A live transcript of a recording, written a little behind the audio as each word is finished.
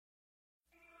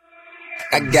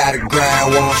I gotta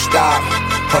grind, won't stop,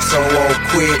 hustle won't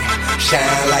quit,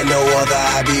 shine like no other,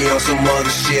 I be on some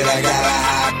other shit. I got a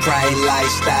high price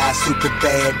lifestyle, super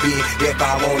bad bitch. If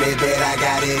I want it, bet I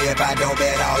got it. If I don't,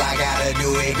 bet all I gotta do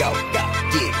is go,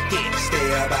 get,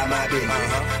 stay about my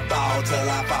business, ball till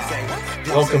I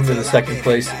fall. Welcome to the Second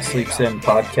Place Sleeps In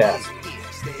podcast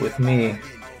with me,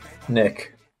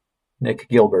 Nick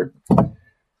Gilbert.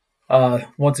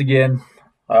 Once again,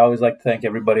 I always like to thank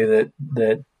everybody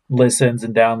that listens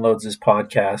and downloads this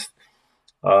podcast.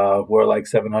 We're like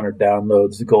 700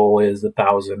 downloads. The goal is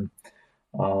 1,000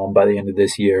 by the end of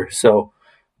this year. So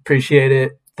appreciate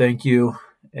it. Thank you.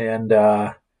 And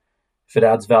if it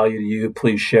adds value to you,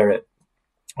 please share it.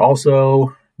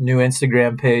 Also, new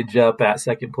Instagram page up at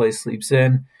Second Place Sleeps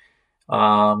In.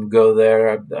 Go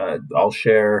there. I'll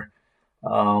share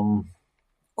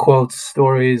quotes,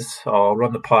 stories. I'll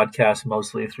run the podcast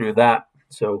mostly through that.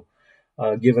 So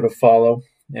give it a follow.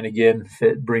 And again, if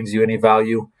it brings you any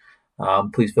value,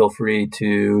 please feel free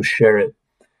to share it.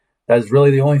 That is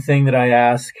really the only thing that I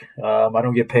ask. I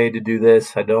don't get paid to do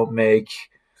this. I don't make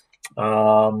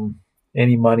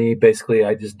any money. Basically,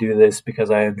 I just do this because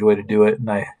I enjoy to do it,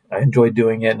 and I enjoy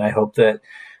doing it, and I hope that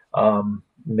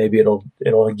maybe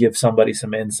it'll give somebody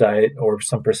some insight or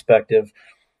some perspective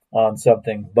on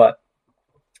something. But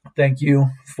thank you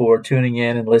for tuning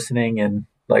in and listening. And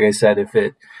like I said, if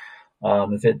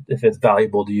it's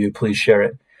valuable to you, please share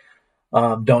it.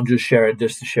 Don't just share it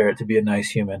just to share it to be a nice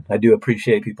human. I do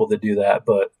appreciate people that do that,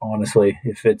 but honestly,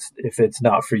 if it's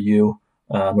not for you,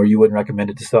 or you wouldn't recommend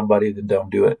it to somebody, then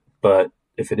don't do it. But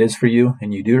if it is for you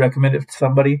and you do recommend it to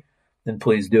somebody, then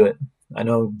please do it. I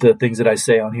know the things that I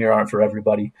say on here aren't for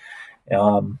everybody,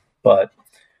 but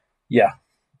yeah.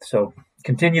 So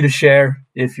continue to share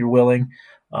if you're willing.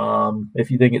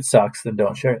 If you think it sucks, then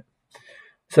don't share it.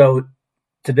 So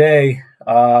today,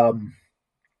 I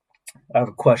have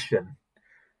a question.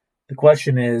 The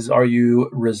question is, are you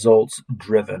results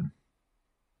driven?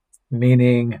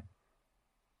 Meaning,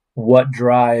 what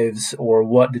drives or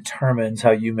what determines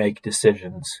how you make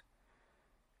decisions?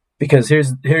 Because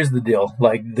here's the deal.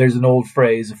 Like, there's an old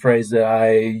phrase, a phrase that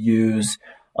I use,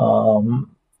 and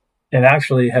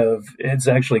it's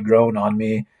actually grown on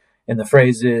me. And the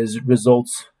phrase is,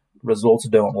 results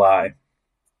don't lie.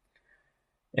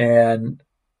 And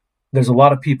there's a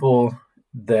lot of people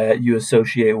that you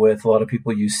associate with, a lot of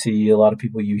people you see, a lot of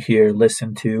people you hear,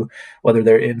 listen to, whether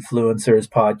they're influencers,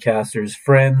 podcasters,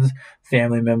 friends,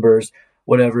 family members,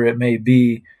 whatever it may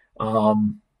be,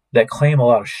 that claim a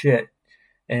lot of shit.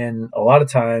 And a lot of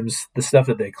times the stuff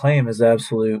that they claim is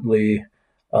absolutely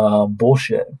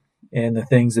bullshit. And the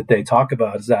things that they talk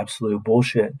about is absolute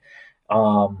bullshit.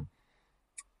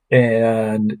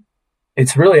 And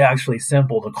it's really actually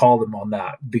simple to call them on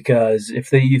that, because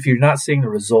if you're not seeing the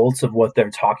results of what they're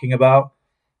talking about,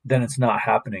 then it's not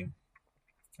happening.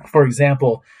 For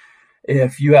example,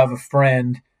 if you have a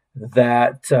friend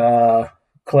that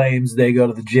claims they go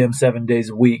to the gym 7 days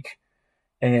a week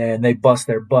and they bust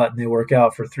their butt and they work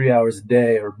out for 3 hours a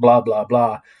day or blah, blah,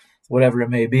 blah, whatever it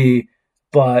may be,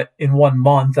 but in 1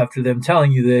 month after them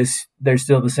telling you this, they're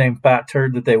still the same fat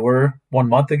turd that they were 1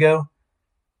 month ago,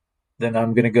 then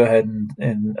I'm going to go ahead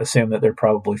and assume that they're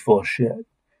probably full of shit.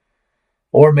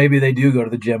 Or maybe they do go to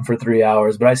the gym for 3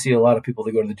 hours, but I see a lot of people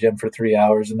that go to the gym for 3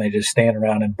 hours and they just stand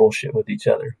around and bullshit with each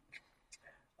other.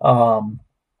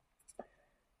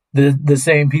 The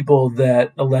same people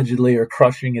that allegedly are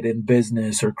crushing it in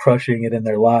business or crushing it in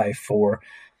their life, or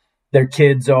their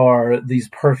kids are these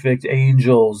perfect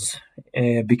angels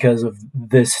because of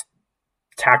this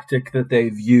tactic that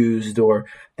they've used, or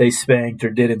they spanked or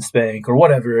didn't spank, or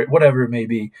whatever it may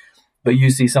be, but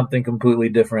you see something completely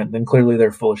different, then clearly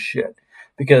they're full of shit.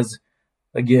 Because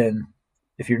again,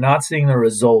 if you're not seeing the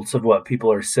results of what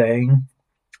people are saying,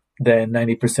 then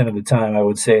 90% of the time I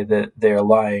would say that they are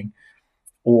lying,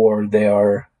 or they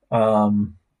are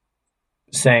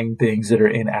saying things that are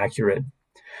inaccurate.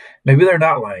 Maybe they're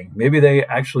not lying. Maybe they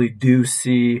actually do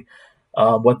see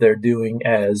what they're doing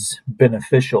as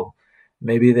beneficial.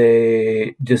 Maybe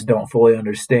they just don't fully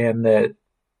understand that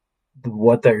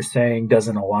what they're saying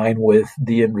doesn't align with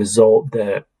the end result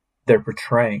that they're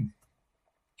portraying.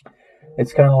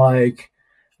 It's kind of like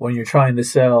when you're trying to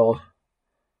sell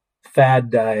fad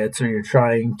diets, or you're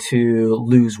trying to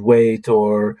lose weight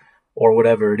or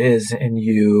whatever it is, and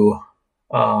you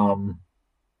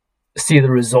see the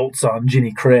results on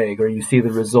Jenny Craig, or you see the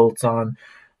results on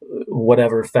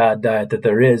whatever fad diet that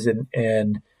there is,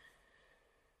 and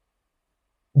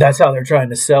that's how they're trying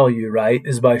to sell you, right?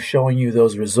 Is by showing you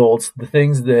those results. The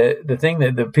thing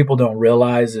that people don't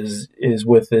realize is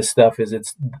with this stuff is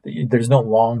there's no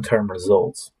long-term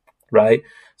results. right?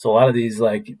 So a lot of these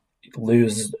like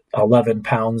lose 11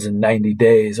 pounds in 90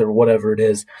 days or whatever it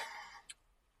is.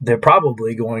 They're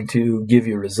probably going to give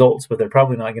you results, but they're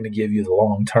probably not going to give you the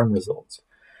long-term results.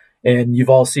 And you've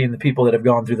all seen the people that have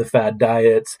gone through the fad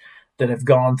diets, that have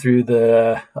gone through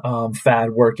the fad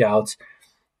workouts,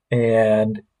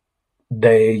 and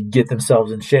they get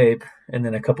themselves in shape. And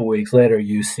then a couple weeks later,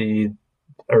 you see,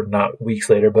 or not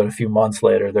weeks later, but a few months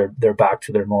later, they're back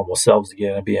to their normal selves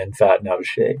again and being fat and out of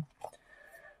shape.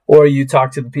 Or you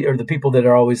talk to the people that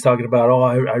are always talking about, oh,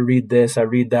 I read this, I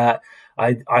read that.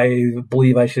 I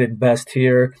believe I should invest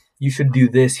here. You should do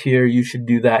this here. You should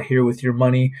do that here with your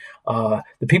money.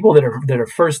 The people that are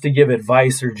first to give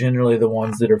advice are generally the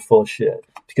ones that are full of shit.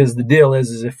 Because the deal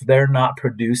is if they're not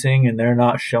producing and they're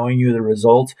not showing you the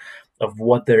results of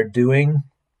what they're doing,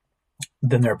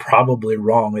 then they're probably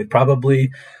wrong. They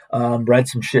probably read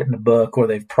some shit in a book, or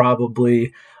they've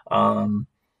probably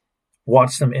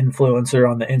watched some influencer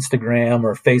on the Instagram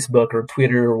or Facebook or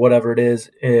Twitter or whatever it is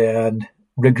and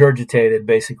regurgitated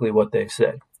basically what they've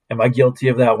said. Am I guilty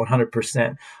of that?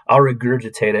 100%. I'll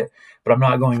regurgitate it, but I'm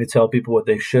not going to tell people what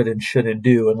they should and shouldn't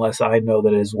do unless I know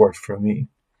that it has worked for me.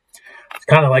 It's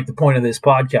kind of like the point of this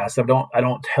podcast. I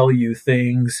don't tell you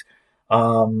things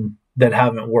that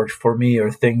haven't worked for me or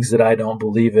things that I don't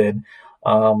believe in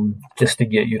just to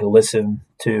get you to listen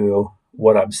to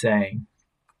what I'm saying.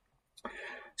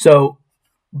 So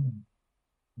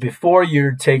before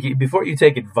you take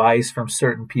advice from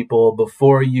certain people,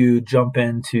 before you jump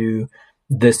into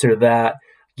this or that,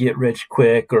 get rich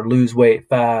quick or lose weight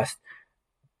fast,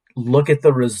 look at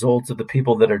the results of the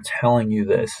people that are telling you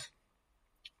this,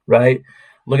 right?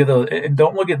 Look at those, and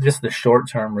don't look at just the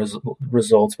short-term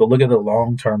results, but look at the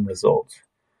long-term results.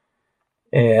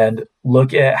 And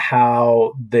look at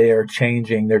how they are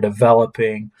changing, they're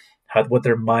developing, what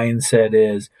their mindset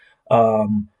is.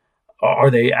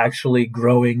 Are they actually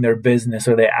growing their business?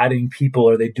 Are they adding people?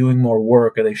 Are they doing more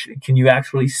work? Can you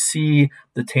actually see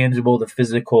the tangible, the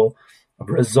physical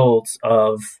results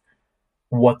of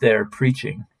what they're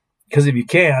preaching? Because if you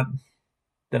can't,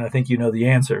 then I think you know the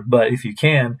answer. But if you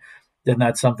can, then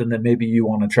that's something that maybe you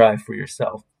want to try for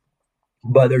yourself.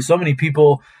 But there's so many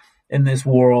people in this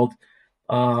world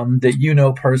that you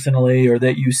know personally or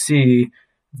that you see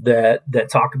that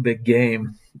talk a big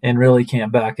game and really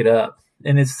can't back it up.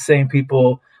 And it's the same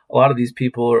people. A lot of these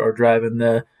people are driving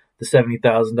the $70,000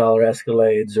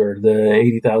 Escalades or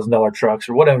the $80,000 trucks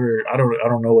or whatever. I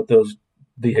don't know what those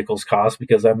vehicles cost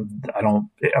because I'm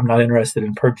not interested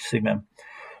in purchasing them.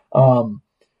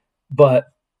 But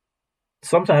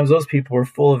sometimes those people are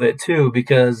full of it too,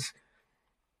 because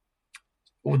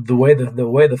the way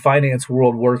the finance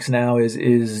world works now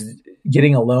is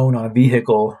getting a loan on a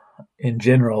vehicle in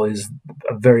general is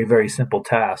a very, very simple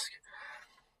task.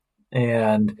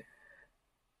 And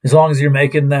as long as you're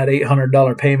making that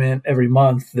 $800 payment every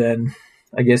month, then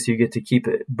I guess you get to keep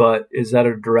it. But is that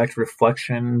a direct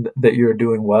reflection that you're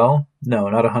doing well? No,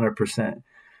 not 100%.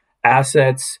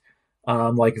 Assets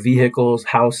like vehicles,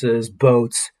 houses,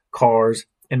 boats, cars,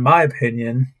 in my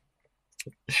opinion,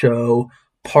 show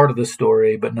part of the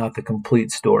story, but not the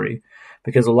complete story.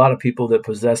 Because a lot of people that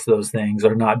possess those things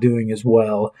are not doing as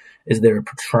well as they're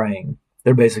portraying.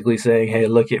 They're basically saying, hey,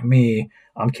 look at me,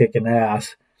 I'm kicking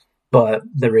ass. But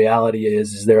the reality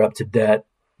is they're up to debt,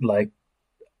 like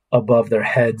above their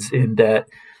heads in debt,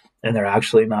 and they're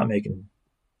actually not making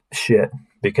shit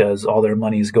because all their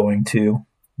money is going to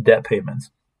debt payments.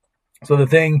 So the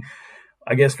thing,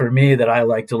 I guess for me, that I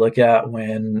like to look at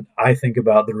when I think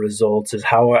about the results is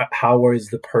how is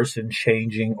the person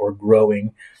changing or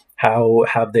growing? How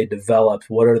have they developed?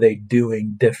 What are they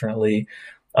doing differently?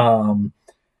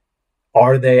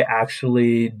 Are they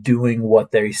actually doing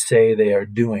what they say they are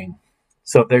doing?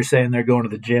 So if they're saying they're going to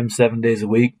the gym 7 days a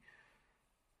week,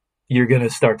 you're going to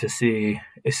start to see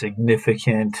a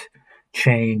significant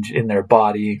change in their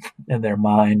body and their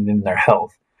mind and their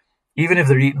health. Even if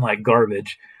they're eating like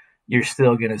garbage, you're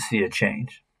still going to see a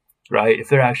change, right? If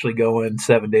they're actually going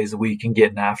 7 days a week and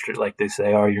getting after it, like they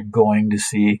say, you're going to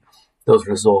see those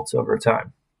results over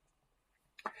time.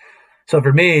 So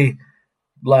for me,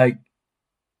 like,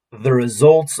 the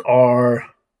results are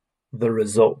the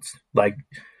results. Like,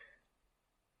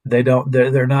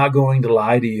 they're not going to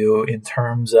lie to you in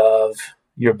terms of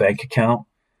your bank account.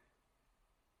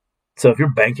 So if your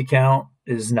bank account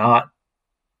is not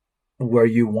where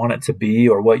you want it to be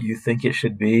or what you think it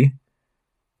should be,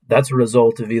 that's a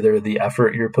result of either the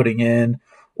effort you're putting in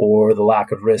or the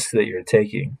lack of risk that you're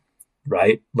taking,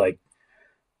 right? Like,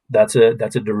 that's a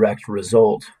direct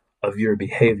result of your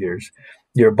behaviors.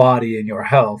 Your body and your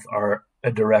health are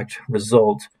a direct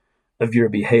result of your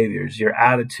behaviors. Your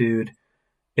attitude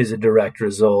is a direct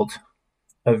result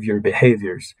of your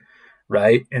behaviors,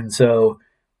 right? And so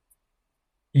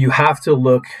you have to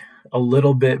look a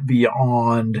little bit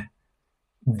beyond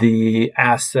the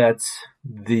assets,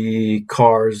 the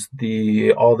cars,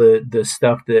 all the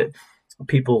stuff that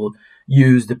people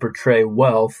use to portray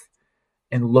wealth,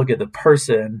 and look at the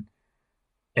person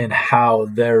and how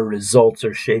their results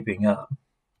are shaping up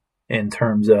in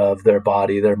terms of their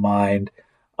body, their mind,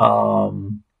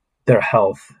 their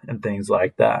health, and things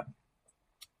like that.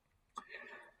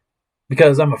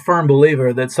 Because I'm a firm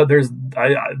believer that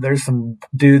there's some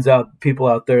people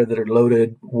out there that are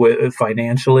loaded with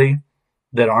financially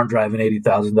that aren't driving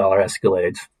 $80,000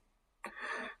 Escalades.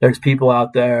 There's people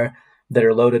out there that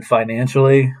are loaded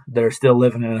financially that are still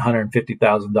living in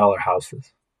 $150,000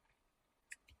 houses,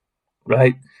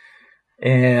 right?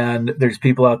 And there's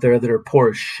people out there that are poor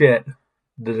as shit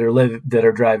that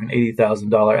are driving $80,000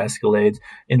 Escalades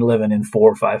and living in $400,000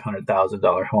 or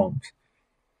 $500,000 homes.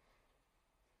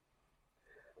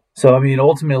 So, I mean,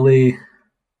 ultimately,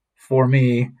 for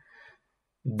me,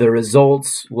 the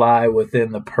results lie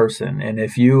within the person. And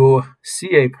if you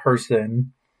see a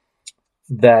person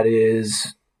that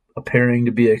is appearing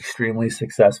to be extremely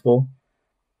successful,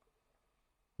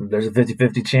 there's a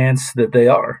 50-50 chance that they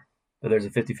are. But there's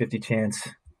a 50-50 chance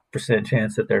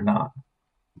that they're not.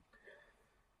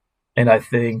 And I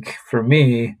think for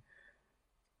me,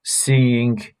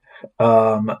 seeing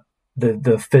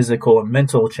the physical and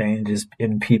mental changes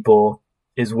in people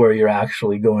is where you're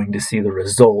actually going to see the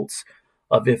results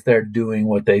of if they're doing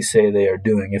what they say they are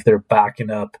doing, if they're backing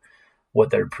up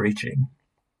what they're preaching,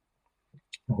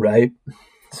 right?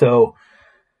 So,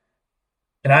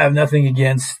 and I have nothing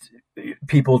against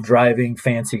people driving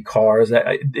fancy cars.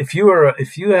 If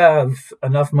you have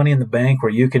enough money in the bank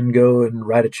where you can go and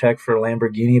write a check for a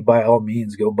Lamborghini, by all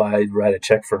means, write a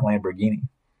check for a Lamborghini,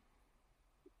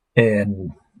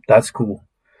 and that's cool.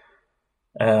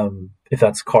 If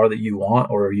that's a car that you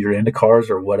want, or you're into cars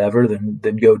or whatever,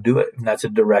 then go do it. And that's a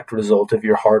direct result of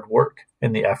your hard work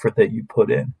and the effort that you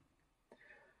put in.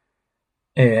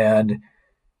 And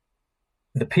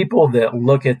the people that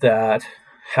look at that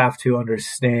have to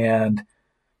understand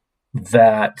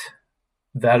that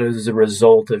is a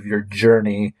result of your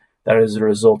journey. That is a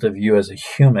result of you as a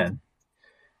human.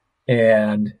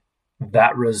 And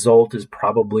that result is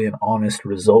probably an honest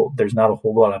result. There's not a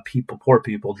whole lot of poor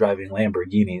people driving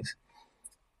Lamborghinis.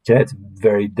 Okay, it's a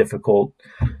very difficult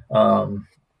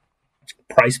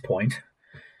price point,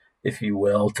 if you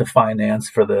will, to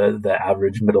finance for the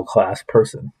average middle class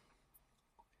person.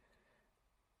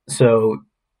 So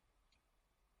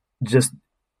just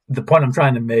the point I'm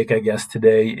trying to make, I guess,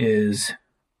 today is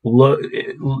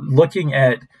looking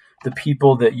at the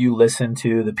people that you listen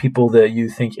to, the people that you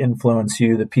think influence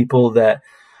you, the people that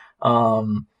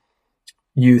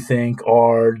you think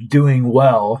are doing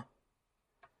well.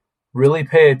 Really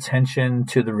pay attention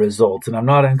to the results. And I'm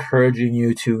not encouraging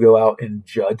you to go out and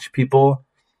judge people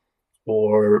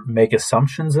or make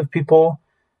assumptions of people,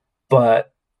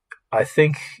 but I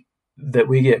think that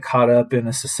we get caught up in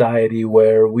a society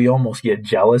where we almost get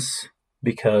jealous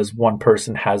because one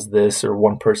person has this or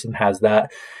one person has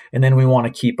that, and then we want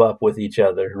to keep up with each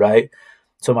other, right?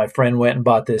 So my friend went and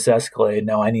bought this Escalade.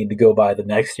 Now I need to go buy the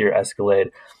next year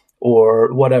Escalade,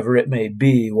 or whatever it may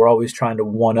be. We're always trying to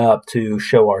one up to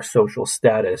show our social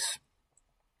status,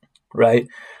 right?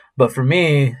 But for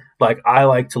me, I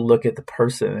like to look at the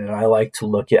person, and I like to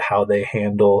look at how they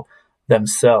handle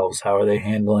themselves. How are they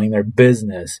handling their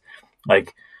business?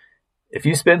 If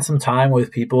you spend some time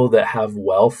with people that have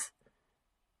wealth,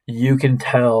 you can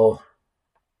tell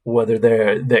whether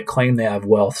that claim they have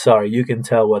wealth. You can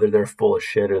tell whether they're full of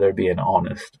shit or they're being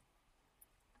honest.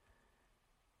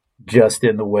 Just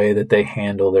in the way that they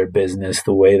handle their business,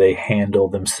 the way they handle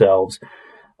themselves.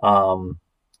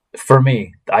 For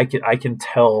me, I can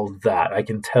tell that. I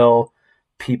can tell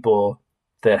people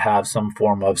that have some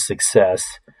form of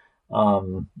success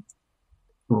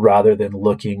rather than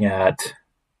looking at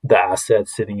the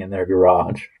assets sitting in their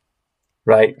garage,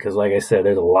 right? Because like I said,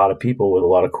 there's a lot of people with a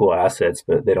lot of cool assets,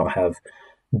 but they don't have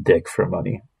dick for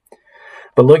money.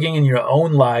 But looking in your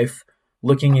own life,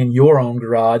 looking in your own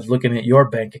garage, looking at your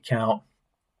bank account,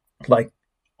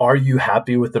 are you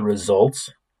happy with the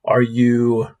results? Are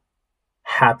you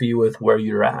happy with where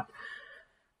you're at?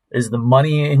 Is the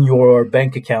money in your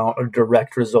bank account a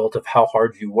direct result of how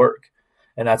hard you work?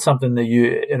 And that's something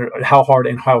that how hard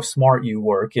and how smart you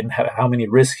work and how many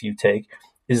risks you take.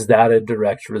 Is that a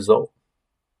direct result?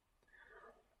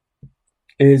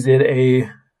 Is it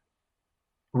a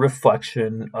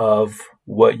reflection of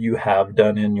what you have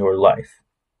done in your life?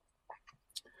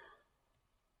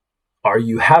 Are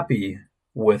you happy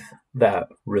with that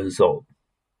result?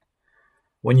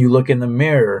 When you look in the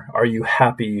mirror, are you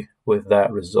happy with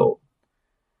that result?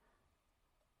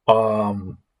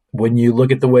 When you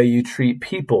look at the way you treat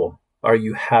people, are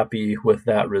you happy with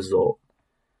that result?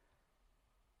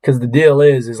 Because the deal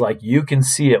is like you can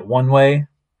see it one way,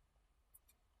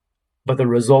 but the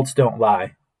results don't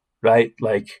lie, right?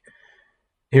 Like,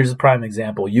 here's a prime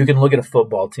example. You can look at a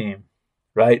football team,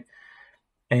 right?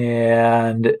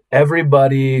 And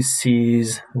everybody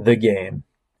sees the game,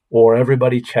 or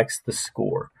everybody checks the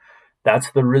score.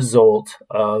 That's the result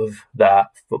of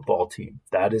that football team.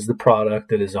 That is the product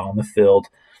that is on the field.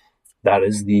 That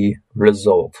is the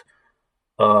result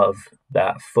of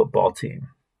that football team.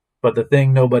 But the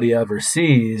thing nobody ever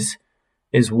sees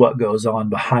is what goes on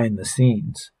behind the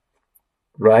scenes,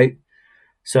 right?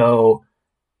 So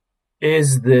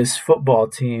is this football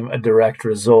team a direct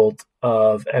result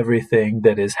of everything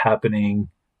that is happening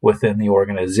within the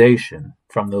organization,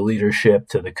 from the leadership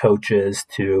to the coaches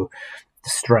to the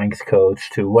strength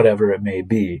coach to whatever it may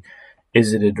be?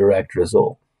 Is it a direct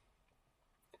result?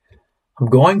 I'm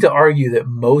going to argue that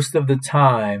most of the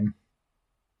time,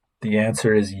 the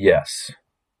answer is yes.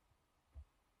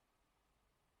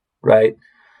 Right?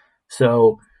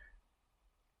 So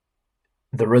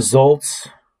the results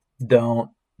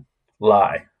don't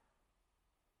lie.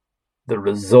 The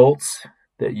results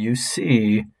that you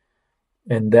see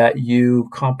and that you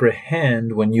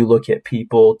comprehend when you look at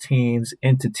people, teams,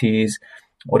 entities,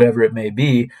 whatever it may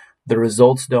be, the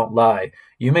results don't lie.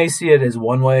 You may see it as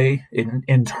one way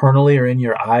internally or in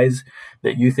your eyes,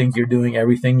 that you think you're doing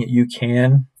everything that you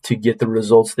can to get the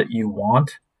results that you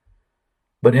want.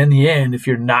 But in the end, if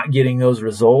you're not getting those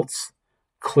results,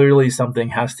 clearly something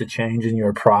has to change in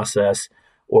your process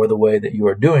or the way that you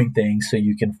are doing things so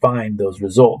you can find those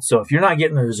results. So if you're not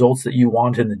getting the results that you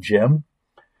want in the gym,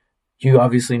 you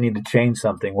obviously need to change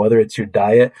something, whether it's your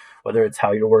diet, whether it's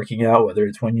how you're working out, whether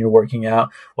it's when you're working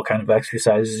out, what kind of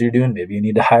exercises you're doing. Maybe you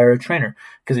need to hire a trainer,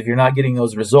 because if you're not getting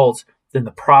those results, then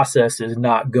the process is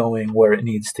not going where it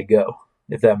needs to go,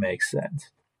 if that makes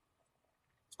sense.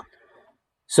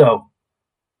 So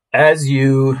as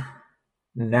you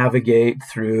navigate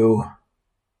through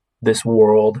this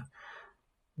world,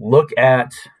 look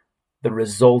at the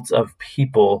results of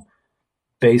people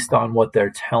based on what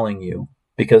they're telling you.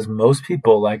 Because most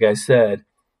people, like I said,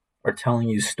 are telling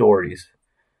you stories,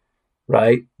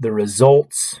 right? The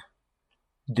results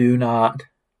do not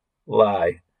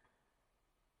lie.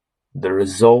 The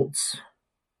results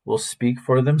will speak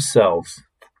for themselves.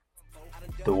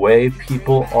 The way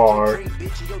people are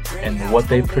and what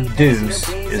they produce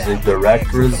is a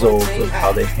direct result of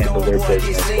how they handle their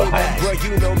business behind the scenes.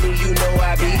 You know me, you know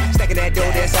I be stacking that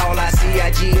dough, that's all I see.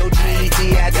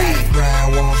 I-G-O-G-E-T-I-D.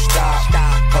 Grind won't stop,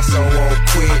 hustle won't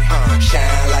quit.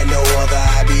 Shine like no other,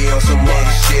 I be on some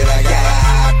other shit. I got a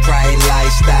high price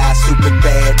lifestyle, super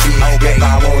bad bitch. If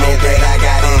I want it, then I got